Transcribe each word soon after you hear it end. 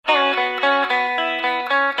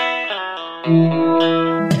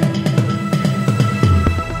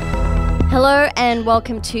Hello and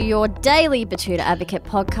welcome to your daily Batuta Advocate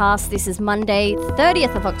podcast. This is Monday,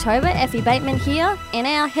 30th of October. Effie Bateman here, and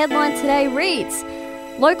our headline today reads,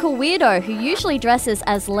 Local Weirdo, who usually dresses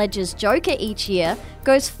as Ledger's Joker each year,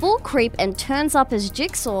 goes full creep and turns up as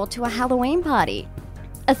Jigsaw to a Halloween party.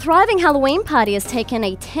 A thriving Halloween party has taken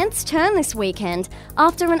a tense turn this weekend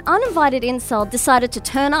after an uninvited incel decided to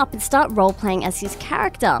turn up and start role-playing as his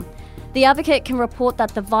character. The Advocate can report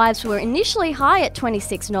that the vibes were initially high at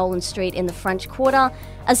 26 Nolan Street in the French Quarter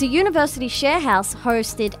as the university sharehouse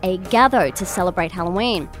hosted a gatho to celebrate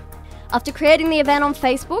Halloween. After creating the event on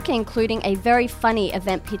Facebook, including a very funny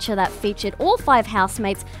event picture that featured all 5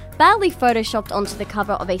 housemates badly photoshopped onto the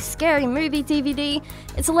cover of a scary movie DVD,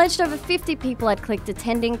 it's alleged over 50 people had clicked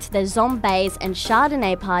attending to the Zombies and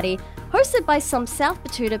Chardonnay party hosted by some South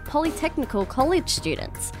Batuta Polytechnical College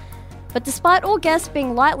students. But despite all guests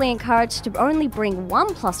being lightly encouraged to only bring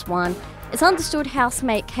 1+1, it's understood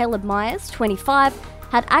housemate Caleb Myers, 25,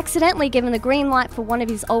 had accidentally given the green light for one of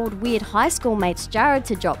his old weird high school mates, Jared,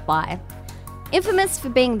 to drop by. Infamous for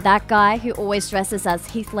being that guy who always dresses as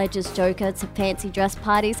Heath Ledger's Joker to fancy dress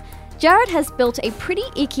parties, Jared has built a pretty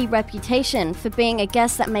icky reputation for being a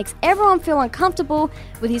guest that makes everyone feel uncomfortable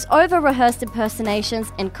with his over-rehearsed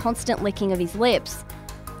impersonations and constant licking of his lips.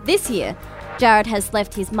 This year, Jared has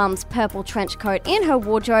left his mum's purple trench coat in her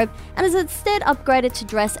wardrobe and has instead upgraded to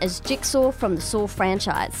dress as Jigsaw from the Saw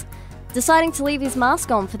franchise. Deciding to leave his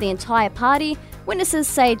mask on for the entire party, witnesses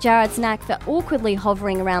say Jared's knack for awkwardly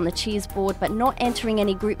hovering around the cheese board but not entering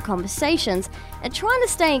any group conversations and trying to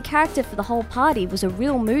stay in character for the whole party was a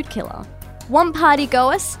real mood killer. One party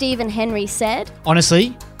goer, Stephen Henry, said,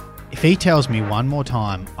 "Honestly, if he tells me one more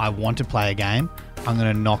time I want to play a game, I'm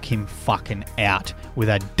going to knock him fucking out with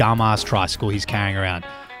that dumbass tricycle he's carrying around.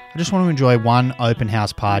 I just want to enjoy one open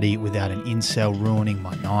house party without an incel ruining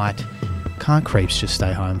my night. Can't creeps just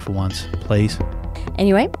stay home for once, please?"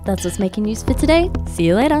 Anyway, that's what's making news for today. See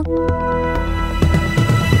you later.